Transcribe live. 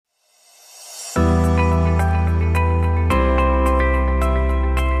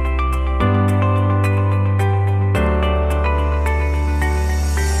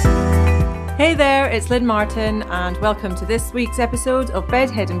it's Lynn Martin, and welcome to this week's episode of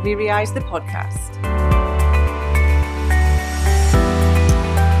Bedhead and Bleary Eyes, the podcast.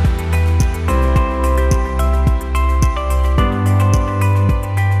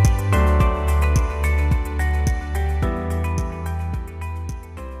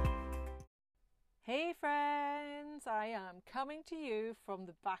 Hey friends, I am coming to you from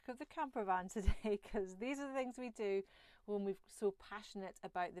the back of the camper van today because these are the things we do when we're so passionate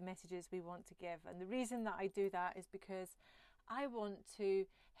about the messages we want to give. And the reason that I do that is because I want to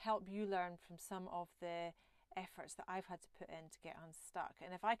help you learn from some of the efforts that I've had to put in to get unstuck.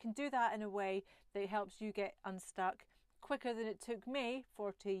 And if I can do that in a way that helps you get unstuck quicker than it took me,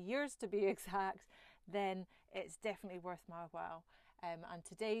 40 years to be exact, then it's definitely worth my while. And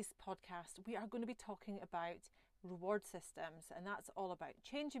today's podcast, we are going to be talking about reward systems, and that's all about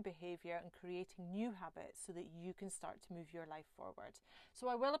changing behaviour and creating new habits so that you can start to move your life forward. So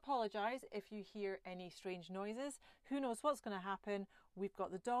I will apologise if you hear any strange noises. Who knows what's going to happen? We've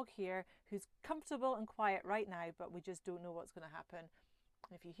got the dog here who's comfortable and quiet right now, but we just don't know what's going to happen.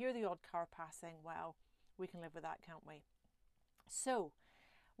 And if you hear the odd car passing, well, we can live with that, can't we? So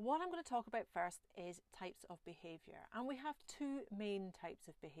what I'm going to talk about first is types of behaviour, and we have two main types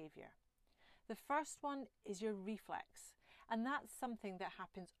of behaviour. The first one is your reflex, and that's something that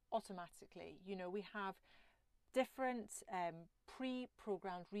happens automatically. You know, we have different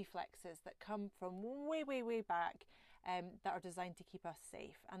pre-programmed reflexes that come from way back that are designed to keep us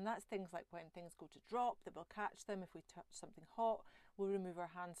safe, and that's things like when things go to drop, that we'll catch them. If we touch something hot, we'll remove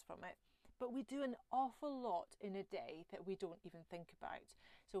our hands from it. But we do an awful lot in a day that we don't even think about.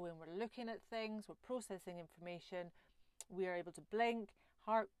 So when we're looking at things, we're processing information, we are able to blink,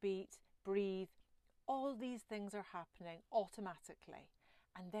 heartbeat, breathe. All these things are happening automatically.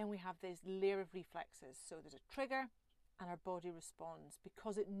 And then we have this layer of reflexes. So there's a trigger and our body responds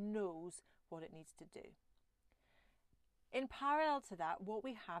because it knows what it needs to do. In parallel to that, what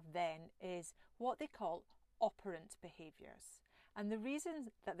we have then is what they call operant behaviours. And the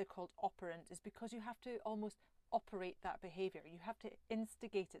reason that they're called operant is because you have to almost operate that behaviour. You have to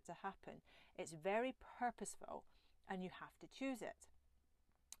instigate it to happen. It's very purposeful and you have to choose it.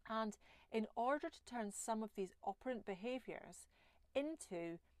 And in order to turn some of these operant behaviours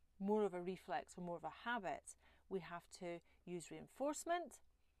into more of a reflex or more of a habit, we have to use reinforcement,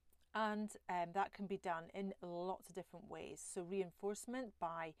 and that can be done in lots of different ways. So reinforcement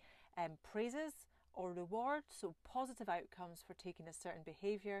by praises or rewards, so positive outcomes for taking a certain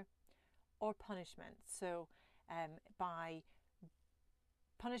behaviour, or punishment, so by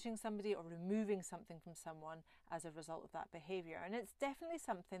punishing somebody or removing something from someone as a result of that behaviour. And it's definitely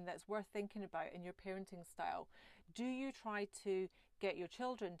something that's worth thinking about in your parenting style. Do you try to get your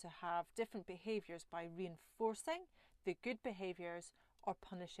children to have different behaviours by reinforcing the good behaviours or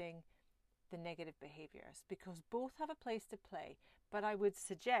punishing the negative behaviours? Because both have a place to play, but I would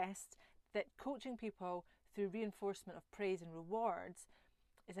suggest that coaching people through reinforcement of praise and rewards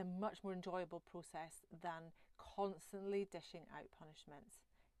is a much more enjoyable process than constantly dishing out punishments.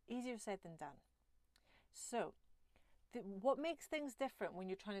 Easier said than done. So, what makes things different when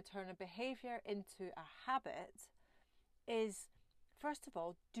you're trying to turn a behaviour into a habit is, first of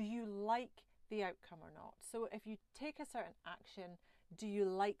all, do you like the outcome or not? So if you take a certain action, do you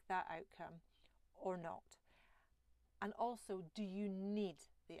like that outcome or not? And also, do you need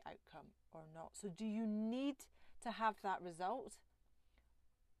the outcome or not? So do you need to have that result?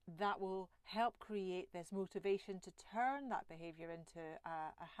 That will help create this motivation to turn that behaviour into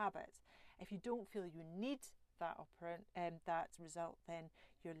a habit. If you don't feel you need that operant, that result, then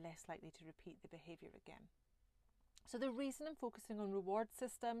you're less likely to repeat the behaviour again. So the reason I'm focusing on reward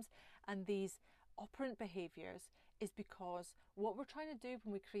systems and these operant behaviours is because what we're trying to do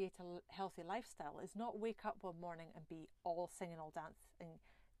when we create a healthy lifestyle is not wake up one morning and be all singing, all dancing,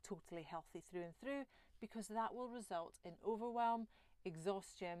 totally healthy through and through, because that will result in overwhelm,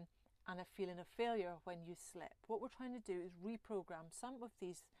 exhaustion, and a feeling of failure when you slip. What we're trying to do is reprogram some of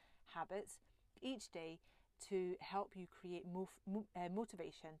these habits each day to help you create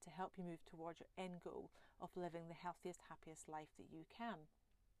motivation, to help you move towards your end goal of living the healthiest, happiest life that you can.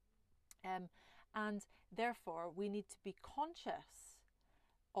 And therefore, we need to be conscious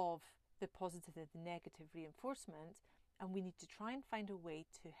of the positive and the negative reinforcement, and we need to try and find a way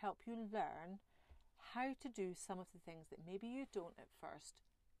to help you learn how to do some of the things that maybe you don't at first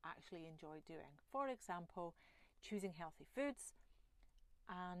actually enjoy doing. For example, choosing healthy foods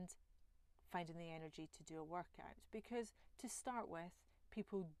and finding the energy to do a workout, because to start with,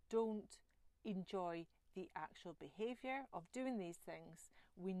 people don't enjoy the actual behaviour of doing these things.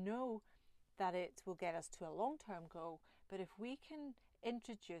 We know that it will get us to a long-term goal, but if we can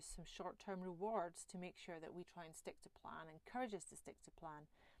introduce some short-term rewards to make sure that we try and stick to plan, encourage us to stick to plan.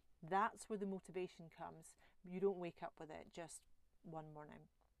 That's where the motivation comes. You don't wake up with it just one morning.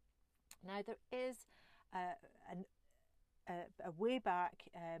 Now, there is a way back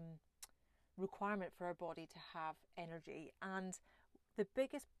requirement for our body to have energy, and the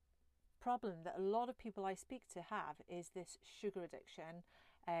biggest problem that a lot of people I speak to have is this sugar addiction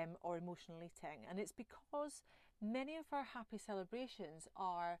or emotional eating, and it's because many of our happy celebrations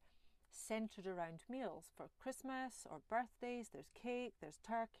are centered around meals. For Christmas or birthdays, there's cake, there's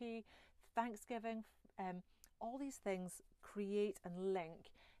turkey, Thanksgiving, all these things create and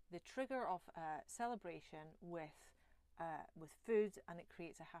link the trigger of a celebration with food, and it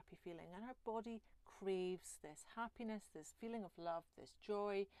creates a happy feeling, and our body craves this happiness, this feeling of love, this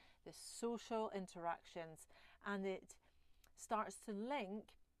joy, this social interactions, and it starts to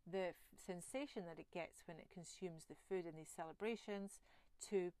link the sensation that it gets when it consumes the food in these celebrations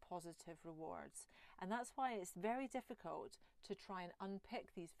to positive rewards. And that's why it's very difficult to try and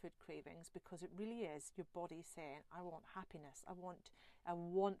unpick these food cravings, because it really is your body saying, I want happiness, I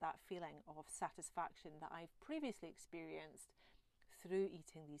want that feeling of satisfaction that I've previously experienced through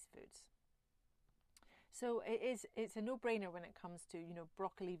eating these foods. So it's a no-brainer when it comes to,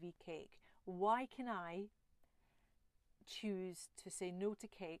 broccoli v cake. Why can I choose to say no to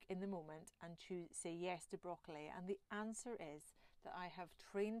cake in the moment and say yes to broccoli? And the answer is that I have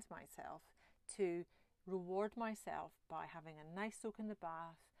trained myself to reward myself by having a nice soak in the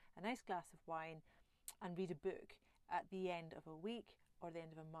bath, a nice glass of wine, and read a book at the end of a week or the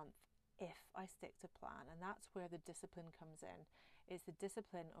end of a month if I stick to plan. And that's where the discipline comes in. It's the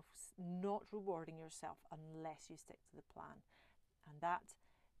discipline of not rewarding yourself unless you stick to the plan. And that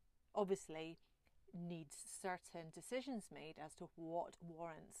obviously needs certain decisions made as to what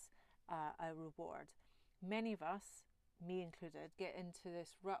warrants a reward. Many of us, me included, get into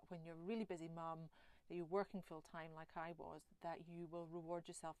this rut when you're a really busy mum, that you're working full time like I was, that you will reward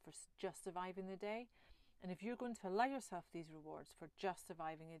yourself for just surviving the day. And if you're going to allow yourself these rewards for just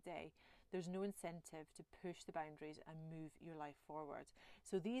surviving a day, there's no incentive to push the boundaries and move your life forward.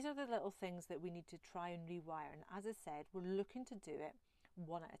 So these are the little things that we need to try and rewire. And as I said, we're looking to do it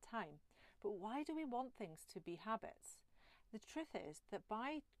one at a time. But why do we want things to be habits? The truth is that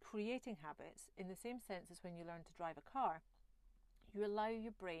by creating habits, in the same sense as when you learn to drive a car, you allow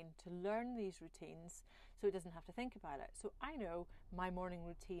your brain to learn these routines so it doesn't have to think about it. So I know my morning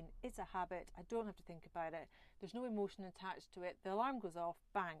routine is a habit. I don't have to think about it. There's no emotion attached to it. The alarm goes off,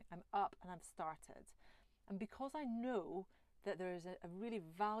 bang, I'm up and I've started. And because I know that there is a really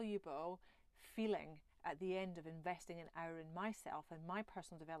valuable feeling at the end of investing an hour in myself and my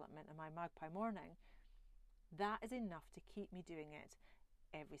personal development and my Magpie morning, that is enough to keep me doing it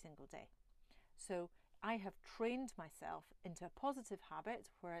every single day. So I have trained myself into a positive habit,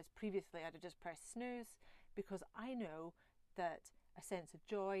 whereas previously I'd have just pressed snooze, because I know that a sense of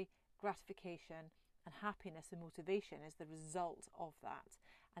joy, gratification and happiness and motivation is the result of that.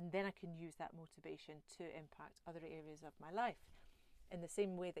 And then I can use that motivation to impact other areas of my life. In the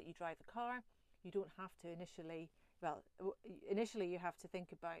same way that you drive a car, you don't have to initially you have to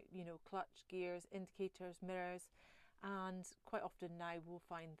think about, clutch, gears, indicators, mirrors. And quite often now we'll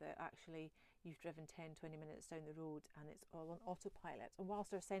find that actually you've driven 10, 20 minutes down the road and it's all on autopilot. And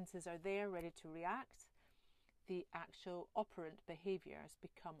whilst our senses are there ready to react, the actual operant behaviours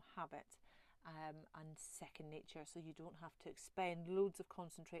become habit and second nature. So you don't have to expend loads of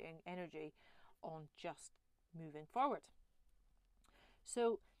concentrating energy on just moving forward.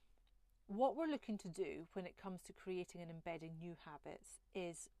 So what we're looking to do when it comes to creating and embedding new habits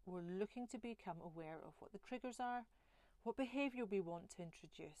is we're looking to become aware of what the triggers are, what behaviour we want to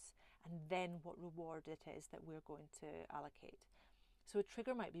introduce, and then what reward it is that we're going to allocate. So a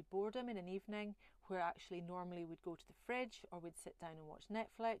trigger might be boredom in an evening, where actually normally we'd go to the fridge or we'd sit down and watch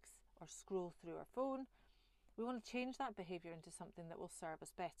Netflix or scroll through our phone. We want to change that behaviour into something that will serve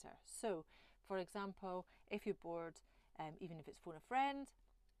us better. So, for example, if you're bored, even if it's phone a friend,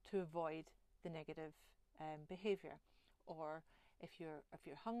 to avoid the negative behaviour. Or if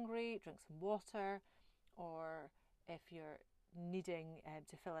you're hungry, drink some water. Or if you're needing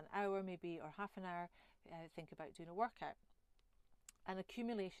to fill an hour maybe or half an hour, think about doing a workout. An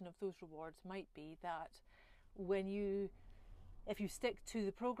accumulation of those rewards might be that if you stick to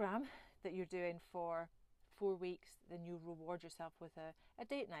the programme that you're doing for 4 weeks, then you reward yourself with a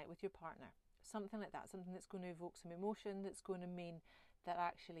date night with your partner. Something like that, something that's going to evoke some emotion, that's going to mean that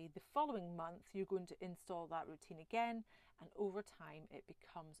actually the following month you're going to install that routine again, and over time it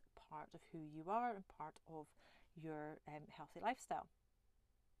becomes part of who you are and part of your healthy lifestyle.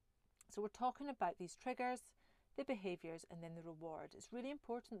 So we're talking about these triggers, the behaviours, and then the reward. It's really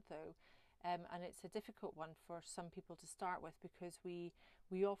important though, and it's a difficult one for some people to start with, because we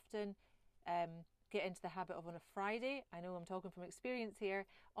often get into the habit of, on a Friday, I know I'm talking from experience here,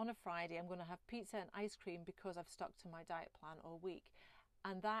 on a Friday I'm going to have pizza and ice cream because I've stuck to my diet plan all week.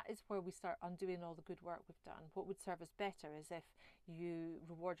 And that is where we start undoing all the good work we've done. What would serve us better is if you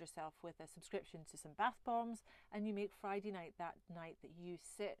reward yourself with a subscription to some bath bombs, and you make Friday night that night that you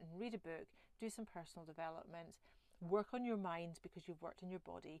sit and read a book, do some personal development, work on your mind because you've worked on your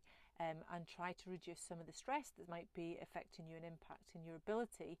body, and try to reduce some of the stress that might be affecting you and impacting your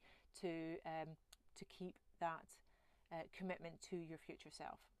ability to keep that commitment to your future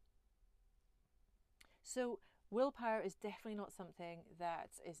self. So willpower is definitely not something that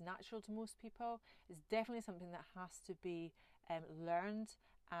is natural to most people. It's definitely something that has to be learned,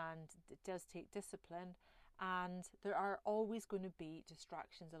 and it does take discipline, and there are always going to be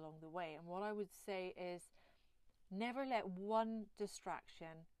distractions along the way. And what I would say is, never let one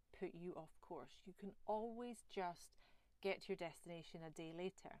distraction put you off course. You can always just get to your destination a day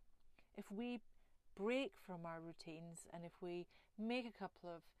later. If we break from our routines, and if we make a couple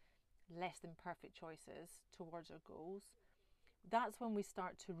of less than perfect choices towards our goals, that's when we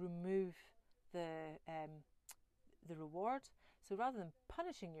start to remove the reward. So rather than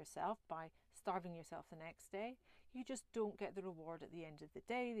punishing yourself by starving yourself the next day, you just don't get the reward at the end of the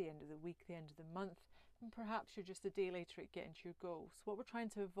day, the end of the week, the end of the month, and perhaps you're just a day later at getting to your goals. So what we're trying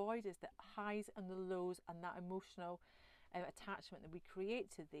to avoid is the highs and the lows and that emotional attachment that we create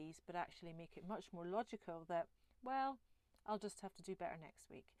to these, but actually make it much more logical that, well, I'll just have to do better next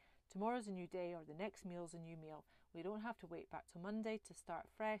week. Tomorrow's a new day, or the next meal's a new meal. We don't have to wait back till Monday to start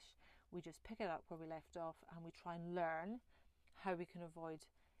fresh. We just pick it up where we left off, and we try and learn how we can avoid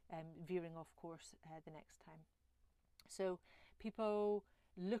veering off course the next time. So people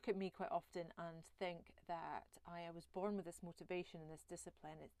look at me quite often and think that I was born with this motivation and this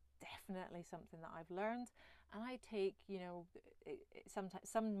discipline. It's definitely something that I've learned, and I take, sometimes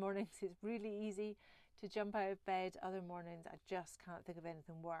some mornings it's really easy to jump out of bed, other mornings I just can't think of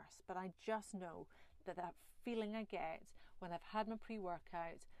anything worse. But I just know that feeling I get when I've had my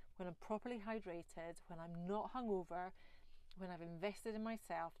pre-workout, when I'm properly hydrated, when I'm not hungover, when I've invested in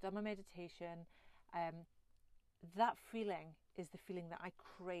myself, done my meditation, that feeling is the feeling that I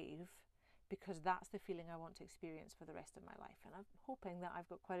crave, because that's the feeling I want to experience for the rest of my life. And I'm hoping that I've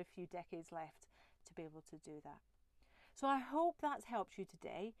got quite a few decades left to be able to do that. So I hope that's helped you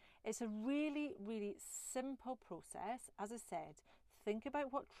today. It's a really, really simple process. As I said, think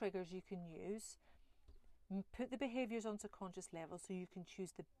about what triggers you can use, put the behaviours onto conscious level so you can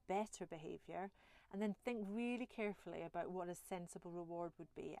choose the better behaviour, and then think really carefully about what a sensible reward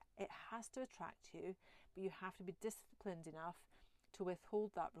would be. It has to attract you, but you have to be disciplined enough to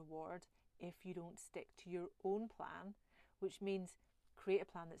withhold that reward if you don't stick to your own plan, which means create a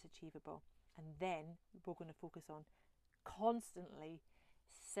plan that's achievable. And then we're going to focus on constantly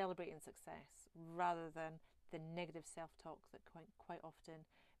celebrating success rather than the negative self-talk that quite often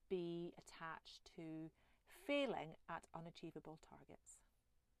be attached to failing at unachievable targets.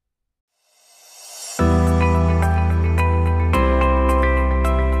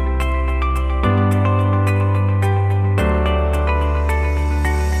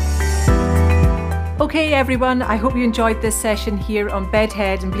 Okay everyone, I hope you enjoyed this session here on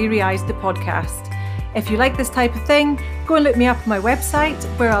Bedhead and Bleary Eyes, the podcast. If you like this type of thing, go and look me up on my website,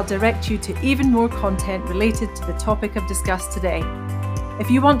 where I'll direct you to even more content related to the topic I've discussed today.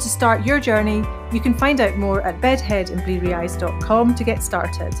 If you want to start your journey, you can find out more at bedheadandblearyeyes.com to get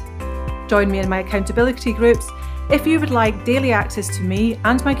started. Join me in my accountability groups if you would like daily access to me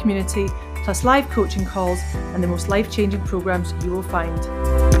and my community, plus live coaching calls and the most life-changing programs you will find.